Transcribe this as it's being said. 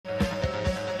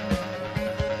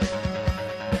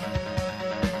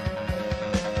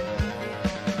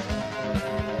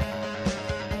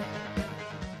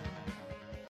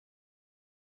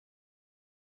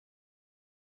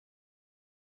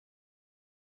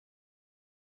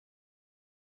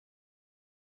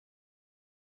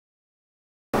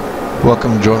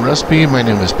Welcome to Joint Recipe. My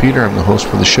name is Peter. I'm the host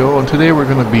for the show, and today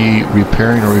we're going to be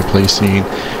repairing or replacing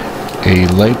a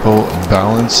Lipo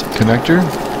balance connector.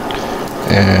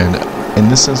 And in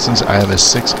this instance, I have a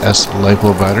 6S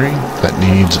Lipo battery that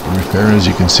needs repair, as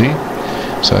you can see.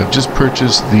 So I've just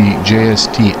purchased the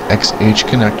jst-xh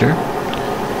connector,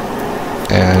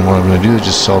 and what I'm going to do is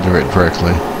just solder it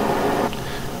directly.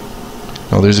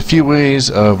 Now there's a few ways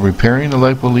of repairing the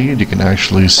Lipo lead. You can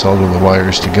actually solder the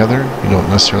wires together. You don't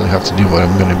necessarily have to do what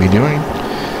I'm going to be doing,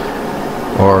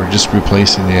 or just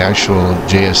replacing the actual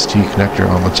JST connector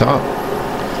on the top.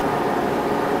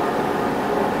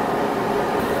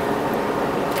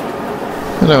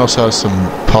 And I also have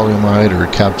some polyamide or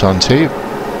Kapton tape,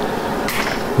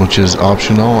 which is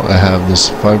optional. I have this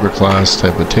fiberglass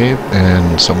type of tape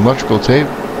and some electrical tape,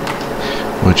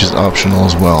 which is optional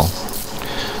as well.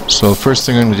 So the first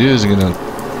thing I'm going to do is I'm going to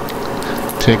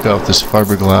take off this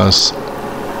fiberglass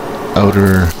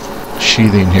outer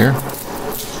sheathing here.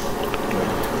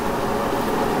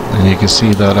 And you can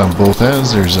see that on both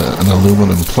ends there's an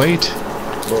aluminum plate.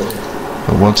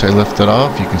 But once I lift it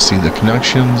off, you can see the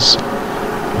connections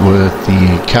with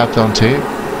the Kapton tape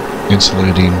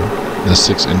insulating the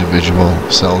 6 individual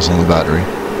cells in the battery.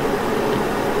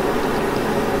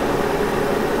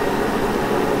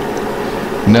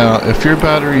 Now, if your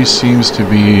battery seems to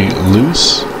be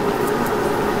loose,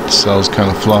 the cells kind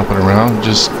of flopping around,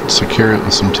 just secure it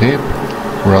with some tape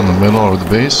around the middle or the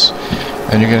base,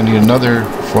 and you're going to need another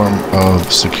form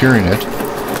of securing it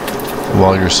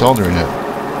while you're soldering it.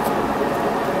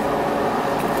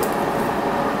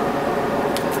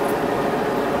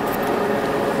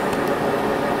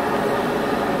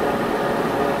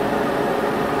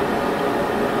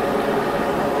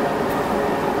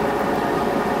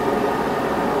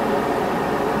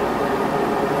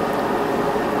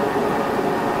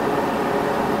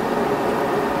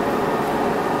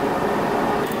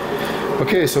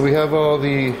 Okay, so we have all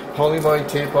the polyamide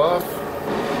tape off,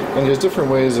 and there's different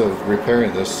ways of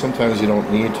repairing this. Sometimes you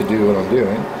don't need to do what I'm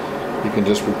doing. You can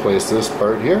just replace this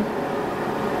part here.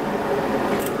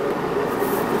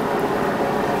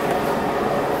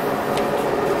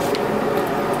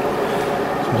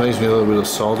 Sometimes you need a little bit of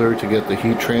solder to get the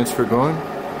heat transfer going.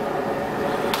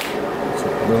 That's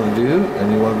what we're going to do,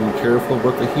 and you want to be careful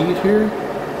about the heat here.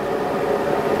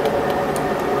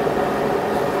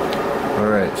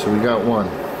 Alright, so we got one.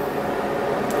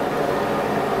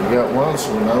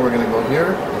 So now we're going to go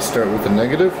here and start with the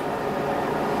negative.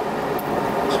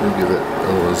 So we give it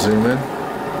a little zoom in.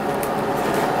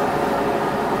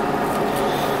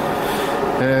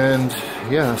 And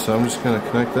yeah, so I'm just going to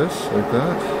connect this like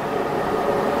that.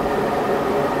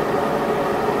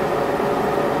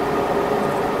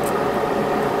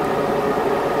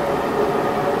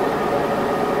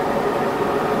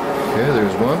 Okay,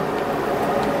 there's one.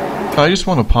 I just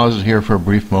want to pause it here for a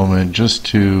brief moment just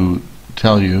to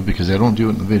tell you, because I don't do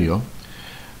it in the video,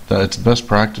 that it's best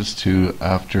practice to,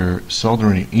 after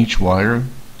soldering each wire,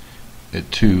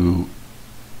 to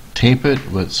tape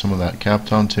it with some of that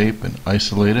Kapton tape and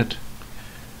isolate it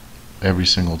every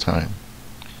single time.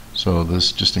 So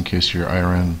this, just in case your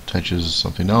iron touches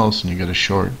something else and you get a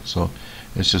short, so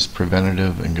it's just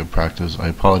preventative and good practice. I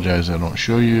apologize I don't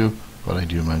show you, but I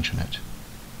do mention it.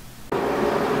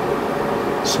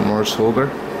 Some more solder.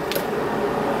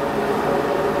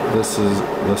 This is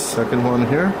the second one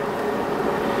here.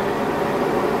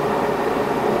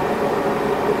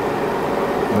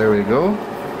 There we go.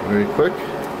 Very quick.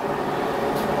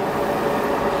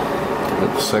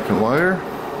 Get the second wire.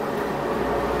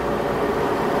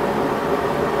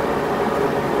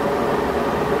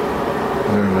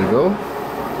 There we go.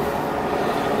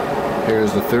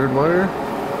 Here's the third wire.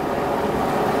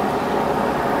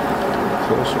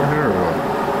 Closer here or what?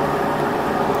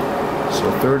 So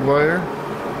third wire.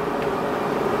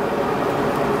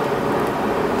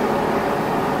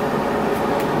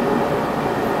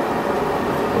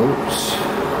 Oops.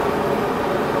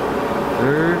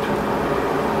 Third.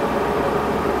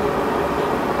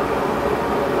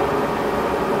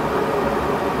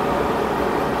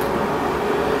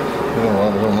 You know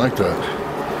what? I don't like that.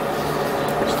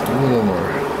 Just a little more.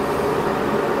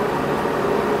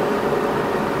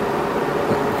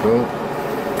 There we go.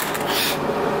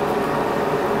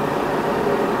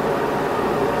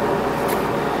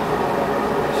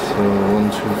 So 1,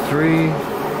 2, 3.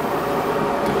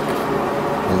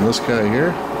 And this guy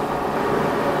here.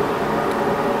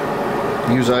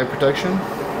 Use eye protection.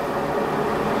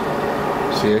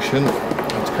 See, it's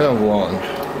kind of long.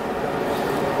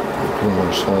 Put a little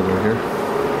more solder here.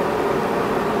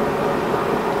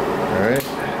 Alright.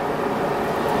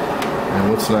 And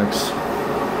what's next?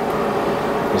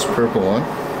 This purple one.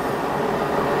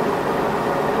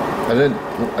 I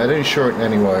didn't shorten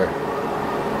any wire.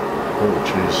 Oh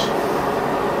jeez.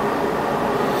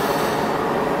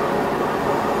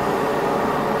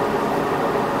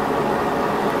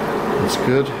 That's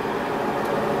good.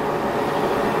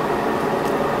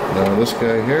 Now this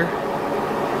guy here.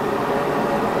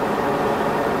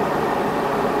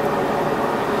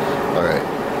 Alright.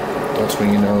 That's when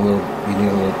you need a little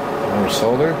more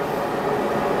solder.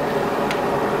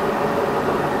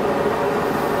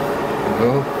 There we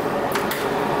go.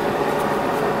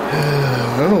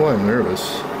 I don't know why I'm nervous.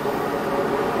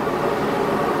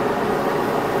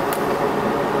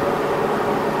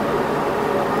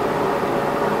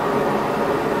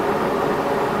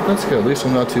 That's good. At least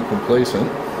I'm not too complacent.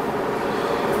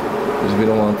 Because we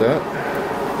don't want that.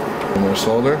 More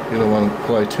solder. You don't want to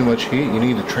apply too much heat. You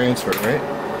need to transfer, right?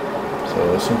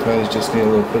 So sometimes you just need a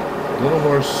little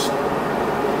more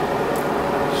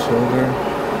solder.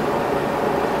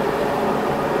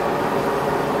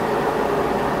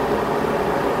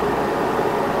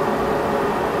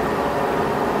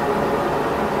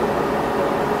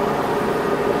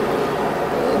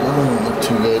 Doesn't look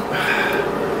too good.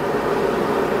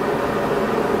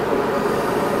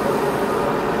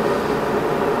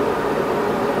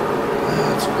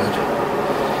 That's good.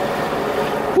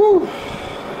 Woo!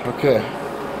 Okay.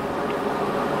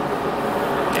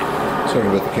 Sorry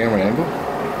about the camera angle.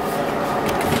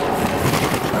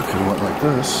 I could have went like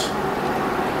this.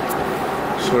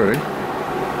 Sorry.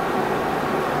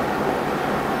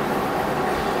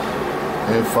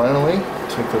 And finally,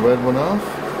 take the red one off.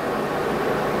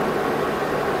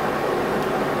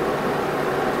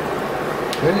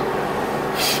 Okay.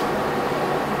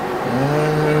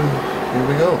 And here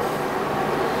we go.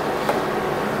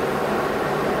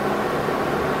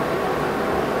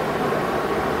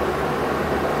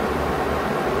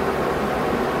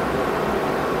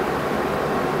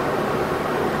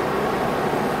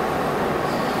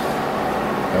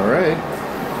 Alright,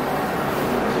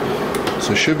 so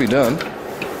it should be done.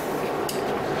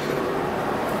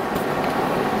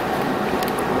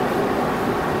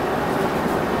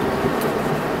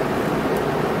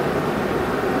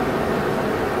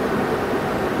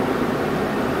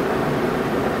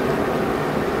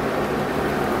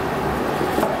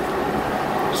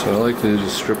 So I like to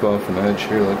just strip off an edge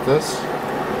here like this.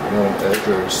 Not an edge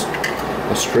or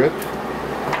a strip.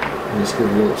 And just give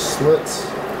it little slits.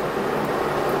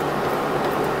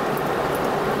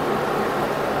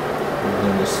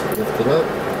 And just lift it up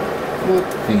with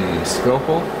the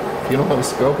scalpel. If you don't have a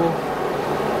scalpel, I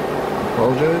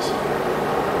apologize.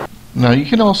 Now you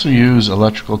can also use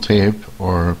electrical tape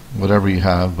or whatever you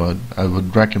have, but I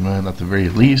would recommend at the very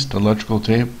least electrical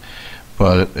tape.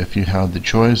 But if you have the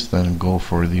choice, then go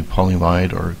for the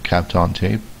Polyamide or Kapton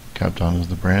tape. Kapton is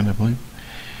the brand, I believe.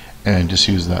 And just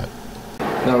use that.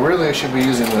 Now really I should be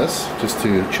using this just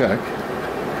to check.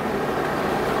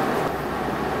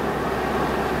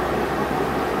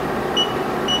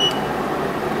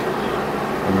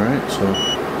 Alright, so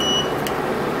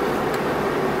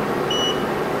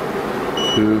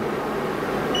 2.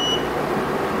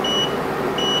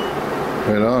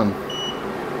 Right on.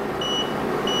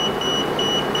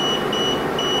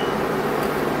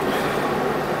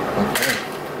 Okay.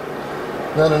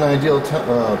 Not an ideal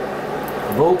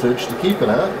voltage to keep it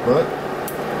at, but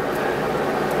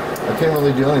I can't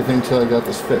really do anything until I got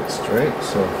this fixed, right?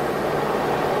 So I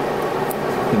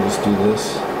can just do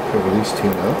this, cover these two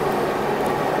now.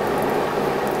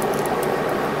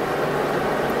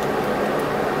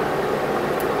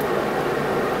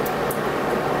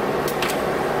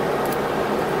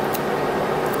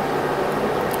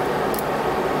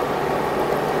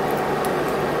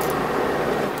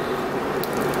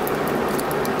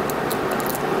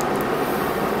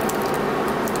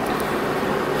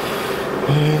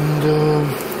 And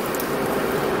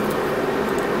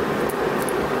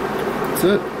that's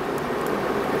it.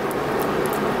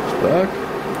 It's back.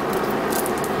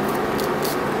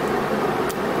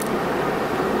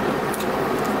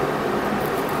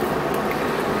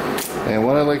 And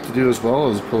what I like to do as well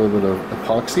is put a little bit of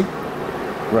epoxy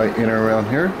right in and around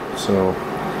here, so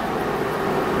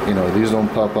you know these don't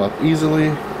pop up easily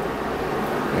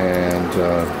and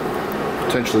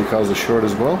potentially cause a short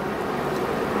as well.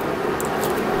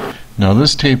 Now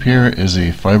this tape here is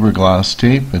a fiberglass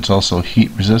tape. It's also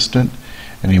heat resistant,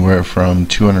 anywhere from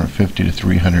 250 to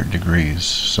 300 degrees,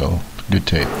 so good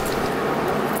tape.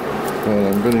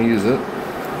 Well, I'm going to use it.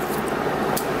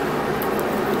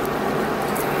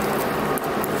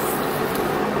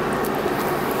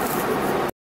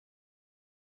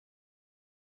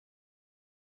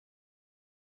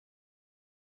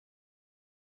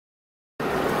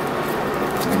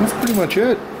 And that's pretty much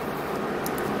it.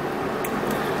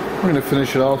 We're going to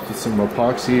finish it off with some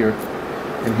epoxy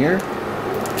in here,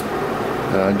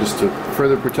 just to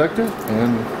further protect it,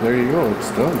 and there you go,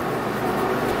 it's done.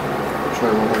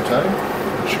 Try one more time,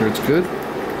 make sure it's good.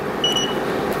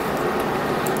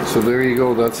 So there you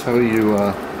go, that's how you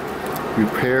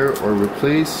repair or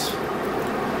replace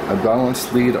a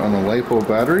balanced lead on a Lipo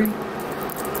battery.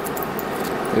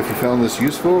 If you found this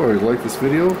useful or like this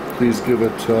video, please give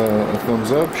it a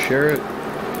thumbs up, share it,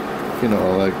 you know,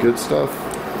 all that good stuff.